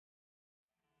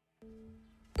Okay,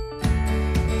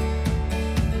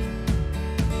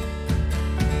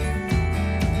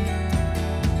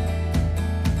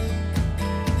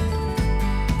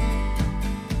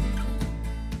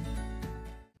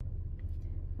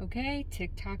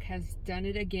 TikTok has done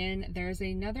it again. There's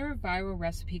another viral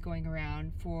recipe going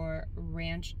around for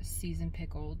ranch seasoned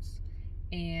pickles,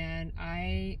 and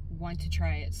I want to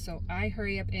try it. So I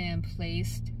hurry up and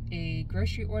placed a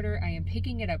grocery order. I am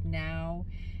picking it up now,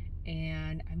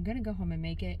 and I'm gonna go home and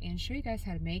make it and show you guys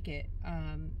how to make it.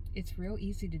 It's real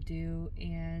easy to do,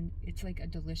 and it's like a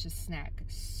delicious snack.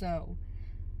 So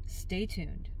stay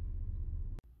tuned.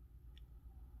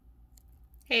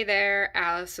 Hey there,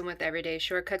 Allison with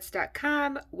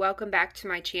EverydayShortcuts.com. Welcome back to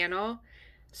my channel.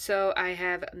 So I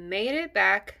have made it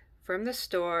back from the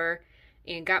store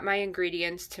and got my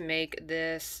ingredients to make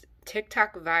this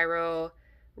TikTok viral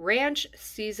ranch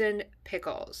seasoned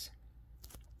pickles.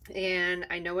 And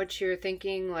I know what you're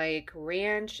thinking, like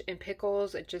ranch and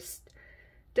pickles, it just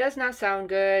does not sound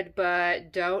good,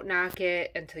 but don't knock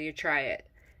it until you try it.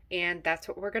 And that's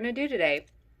what we're gonna do today.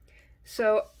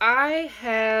 So I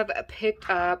have picked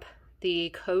up the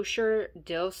kosher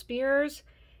dill spears,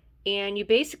 and you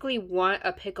basically want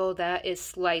a pickle that is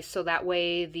sliced so that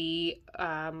way the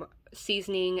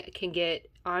seasoning can get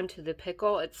onto the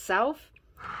pickle itself.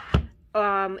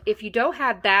 If you don't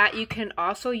have that, you can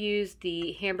also use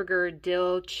the hamburger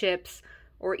dill chips,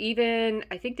 or even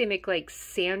I think they make like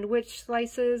sandwich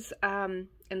slices in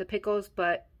the pickles,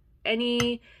 but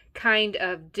any kind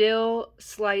of dill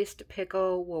sliced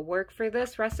pickle will work for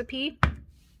this recipe.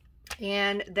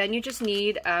 And then you just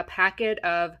need a packet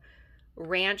of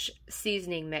ranch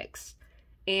seasoning mix,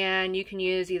 and you can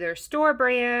use either store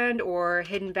brand or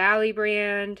Hidden Valley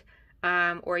brand,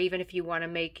 or even if you want to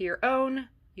make your own,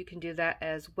 you can do that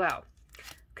as well.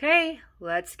 Okay,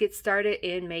 let's get started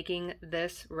in making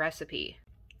this recipe.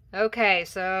 Okay,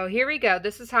 so here we go.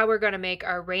 This is how we're going to make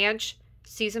our ranch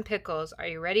seasoned pickles. Are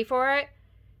you ready for it?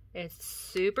 It's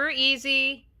super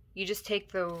easy. You just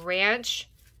take the ranch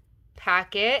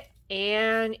packet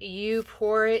and you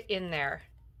pour it in there.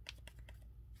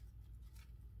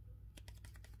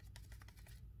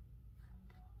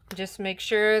 Just make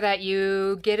sure that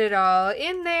you get it all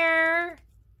in there.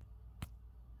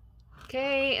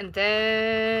 Okay, and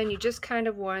then you just kind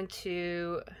of want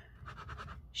to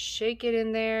shake it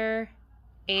in there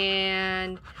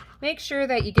and make sure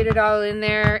that you get it all in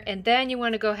there, and then you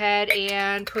want to go ahead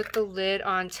and put the lid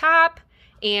on top,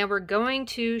 and we're going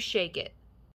to shake it.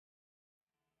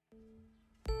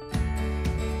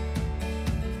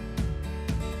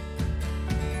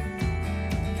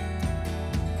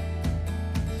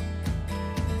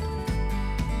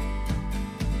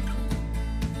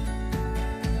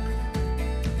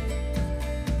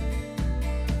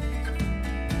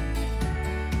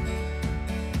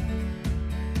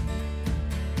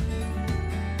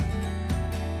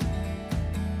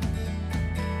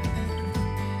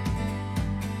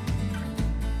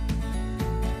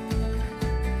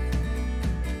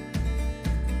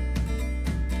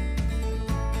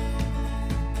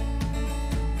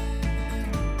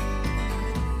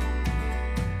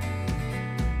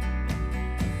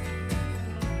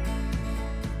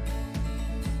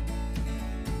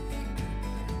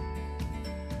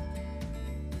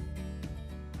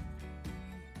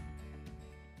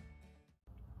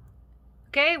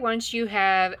 Okay, once you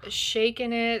have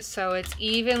shaken it so it's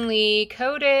evenly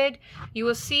coated, you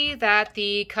will see that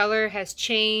the color has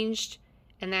changed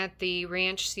and that the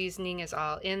ranch seasoning is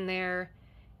all in there,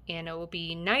 and it will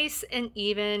be nice and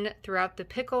even throughout the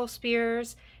pickle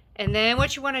spears. And then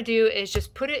what you want to do is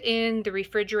just put it in the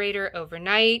refrigerator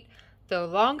overnight. The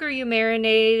longer you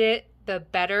marinate it, the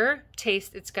better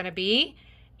taste it's going to be.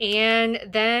 And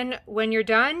then when you're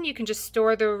done, you can just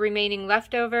store the remaining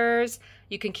leftovers.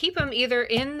 You can keep them either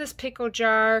in this pickle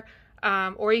jar,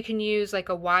 or you can use like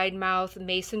a wide mouth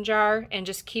mason jar and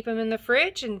just keep them in the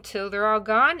fridge until they're all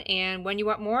gone. And when you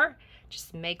want more,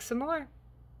 just make some more.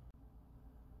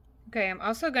 Okay, I'm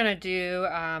also gonna do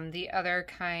the other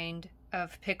kind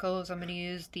of pickles. I'm gonna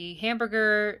use the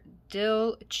hamburger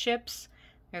dill chips.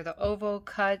 They're the oval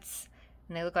cuts,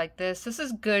 and they look like this. This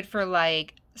is good for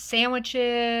like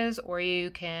sandwiches, or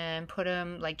you can put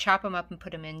them, like chop them up and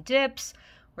put them in dips,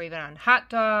 or even on hot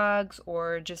dogs,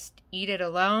 or just eat it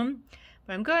alone.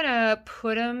 But I'm gonna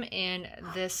put them in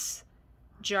this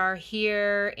jar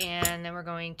here, and then we're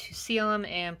going to seal them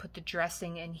and put the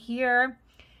dressing in here.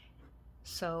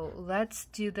 So let's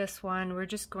do this one. We're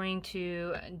just going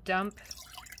to dump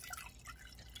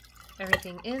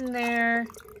everything in there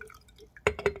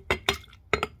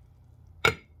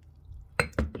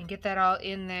and get that all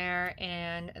in there,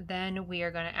 and then we are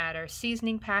going to add our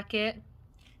seasoning packet.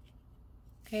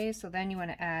 Okay, so then you want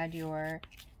to add your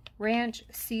ranch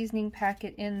seasoning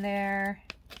packet in there,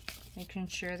 making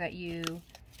sure that you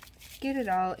get it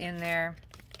all in there.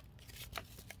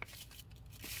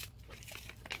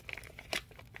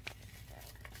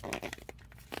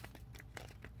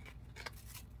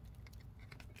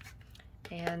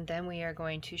 And then we are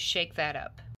going to shake that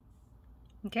up.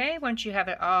 Okay, once you have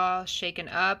it all shaken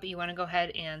up, you want to go ahead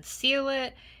and seal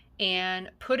it and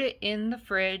put it in the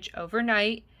fridge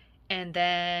overnight, and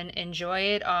then enjoy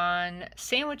it on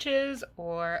sandwiches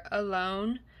or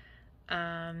alone.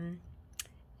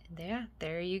 Yeah,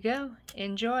 there you go.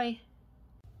 Enjoy.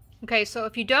 Okay, so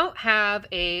if you don't have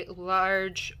a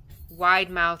large wide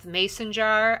mouth mason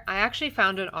jar, I actually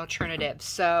found an alternative.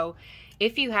 So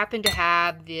if you happen to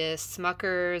have the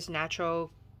Smucker's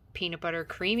Natural Peanut Butter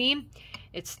Creamy,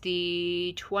 it's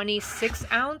the 26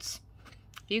 ounce.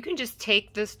 You can just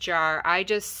take this jar. I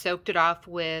just soaked it off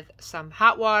with some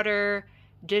hot water,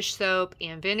 dish soap,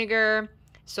 and vinegar.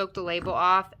 Soak the label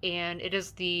off, and it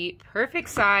is the perfect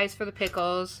size for the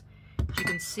pickles. As you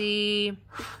can see,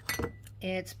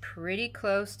 it's pretty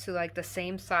close to like the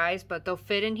same size, but they'll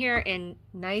fit in here and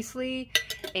nicely.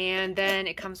 And then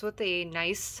it comes with a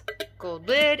nice gold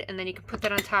lid, and then you can put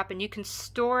that on top, and you can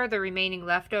store the remaining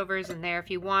leftovers in there if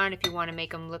you want to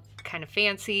make them look kind of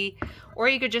fancy, or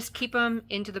you could just keep them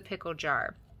into the pickle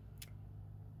jar.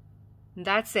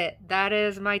 That's it. That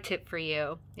is my tip for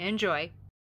you. Enjoy.